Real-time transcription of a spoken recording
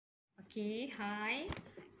Okay, hi.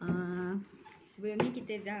 Sebelum ni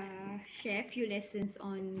kita dah share few lessons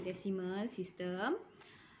on decimal system.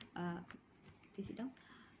 Please sit down.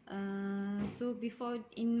 So before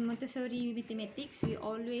in Montessori Mathematics, we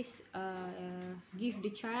always give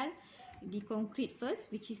the child the concrete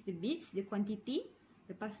first, which is the bits, the quantity.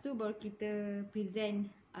 Lepas tu baru kita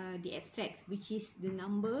present the abstracts, which is the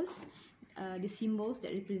numbers, the symbols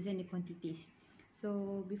that represent the quantities.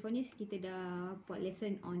 So before ni kita dah buat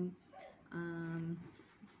lesson on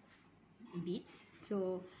bits.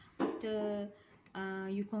 So after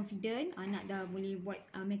you confident, anak dah boleh buat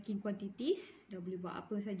making quantities, dah boleh buat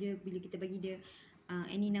apa saja. Bila kita bagi dia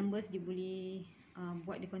any numbers, dia boleh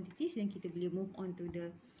buat the quantities, dan kita boleh move on to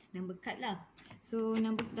the number card lah. So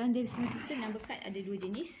dalam decimal system, number card ada dua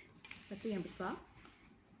jenis. Satu yang besar,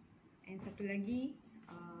 and satu lagi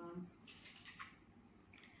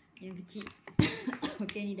yang kecil.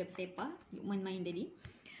 Okay, ni dah bersepah, Lukman main tadi.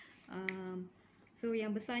 So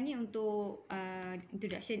yang besar ni untuk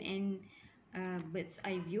introduction and bird's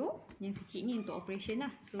eye view. Yang kecil ni untuk operation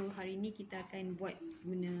lah. So hari ni kita akan buat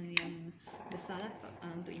guna yang besar lah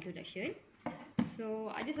untuk introduction.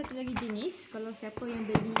 So ada satu lagi jenis, kalau siapa yang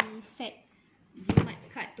beli set jimat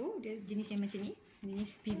card tu, dia jenis yang macam ni,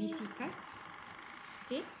 jenis PVC card.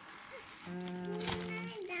 Okay,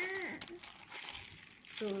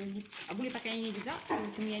 so boleh pakai ini juga. So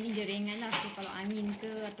cuma yang ni dia ringan lah. So kalau angin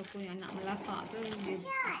ke ataupun yang nak melasak ke, dia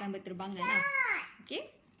akan berterbangan lah.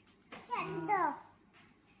 Okay.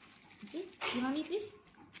 Okay, give mommy please.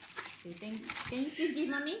 Okay, can you please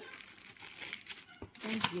give mommy?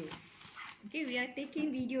 Thank you. Okay, we are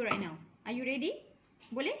taking video right now. Are you ready?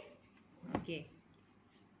 Boleh? Okay.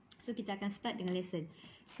 So kita akan start dengan lesson.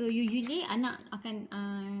 So usually anak akan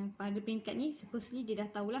pada peringkat ni, supposedly dia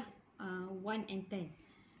dah tahulah 1 and 10.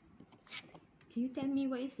 Can you tell me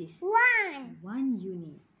what is this? 1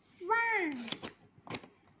 unit. 1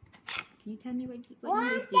 Can you tell me what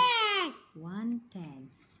number is this? 110.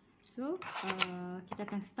 So kita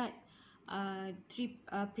akan start 3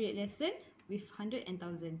 period lesson with 100 and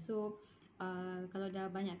 1000. So kalau dah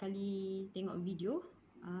banyak kali tengok video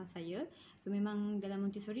saya, so memang dalam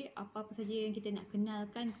Montessori apa-apa saja yang kita nak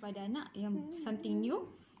kenalkan kepada anak yang something new,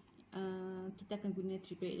 kita akan guna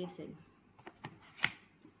 3 period lesson.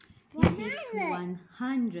 This is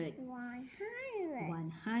 100. 100.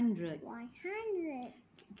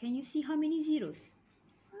 Can you see how many zeros?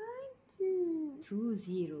 2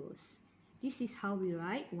 zeros. This is how we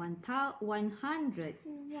write 100. 100.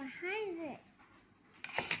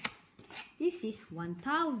 This is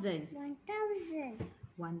 1000. 1000.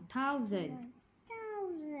 1000.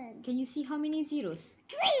 Can you see how many zeros?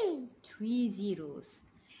 3. 3 zeros.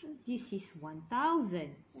 This is 1000.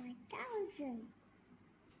 1000.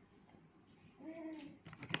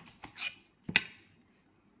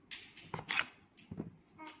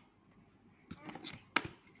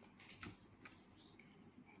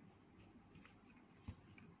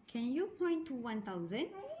 Can you point to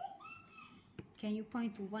 1000? Can you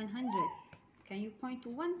point to 100? Can you point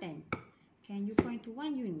to 110? Can you point to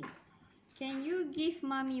 1 unit? Can you give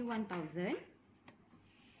mommy 1000?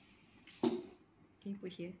 Can you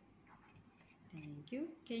put here? Thank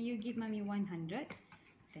you. Can you give mommy 100?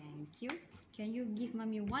 Thank you. Can you give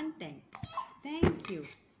mommy 110? Thank you.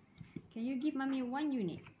 Can you give mommy 1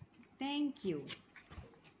 unit? Thank you.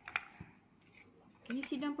 Can you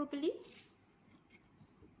sit down properly?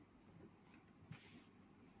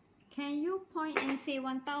 Can you point and say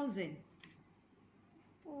 1000?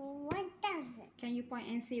 1000. Can you point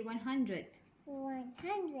and say 100? 100.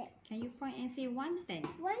 Can you point and say 110?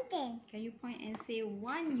 110. Can you point and say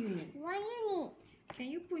 1 unit? 1 unit.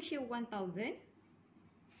 Can you put here 1000?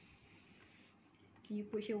 Can you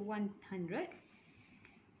put here 100?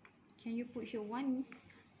 Can you put here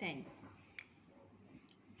 110?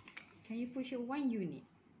 Can you put here 1 unit?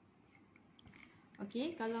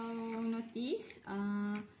 Okay, kalau notice,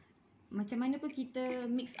 macam mana pun kita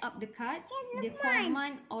mix up the card, the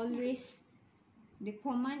command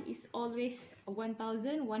is always 1000,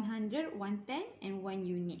 100, 110 and 1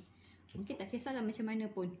 unit. Okay, tak kisahlah macam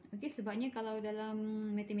mana pun. Okay, sebabnya kalau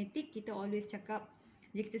dalam matematik kita always cakap,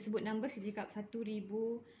 bila kita sebut numbers, kita cakap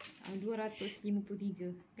 1253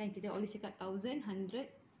 kan, kita always cakap 1000, 100,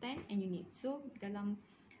 10 and unit. So dalam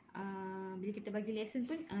bila kita bagi lesson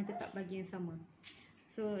pun tetap bagi yang sama.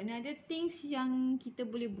 So another things yang kita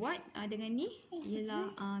boleh buat dengan ni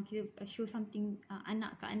ialah kita show something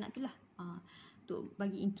anak ke anak tu lah, untuk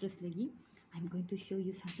bagi interest lagi. I'm going to show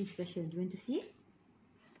you something special. Do you want to see it?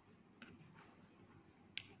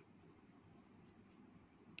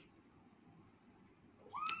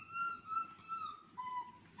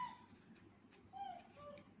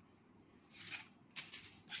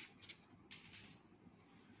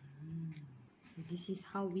 This is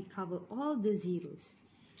how we cover all the zeros.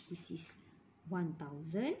 This is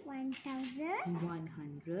 1,000, 1,000,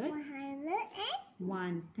 100, 100, 110,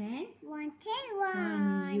 110, 1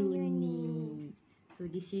 1 unit. unit. So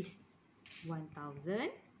this is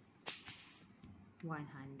 1,000,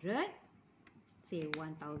 100. Say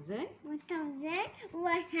 1,000, 1,000,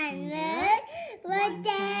 100,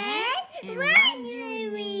 110, and 1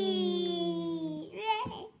 unit.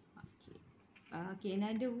 Okay. Okay,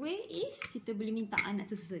 another way is kita boleh minta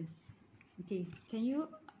anak tu susun. Okay, can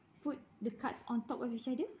you put the cards on top of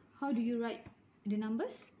each other? How do you write the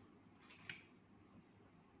numbers?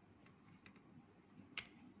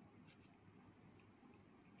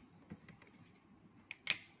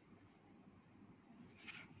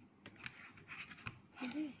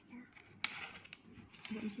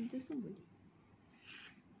 Buat macam tu pun boleh.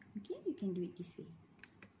 Okay, you can do it this way.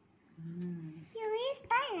 You will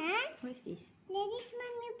start, huh? What's this? Ladies,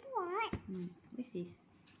 mommy, what? What's this?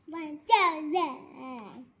 1,000.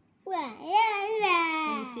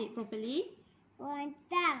 Can you say it properly?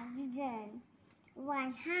 1,000,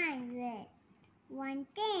 100,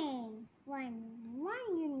 110, 1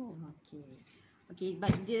 unit. Okay. Okay,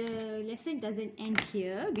 but the lesson doesn't end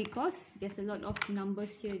here because there's a lot of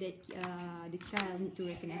numbers here that the child need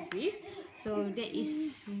to recognize with. So that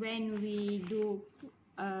is when we do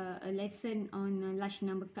a lesson on large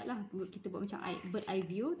number card lah. Kita buat macam bird eye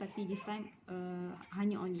view, tapi this time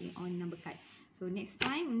hanya only on number card. So next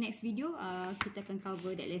time, next video, kita akan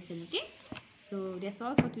cover that lesson. Okay. So that's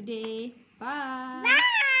all for today. Bye.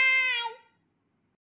 Bye.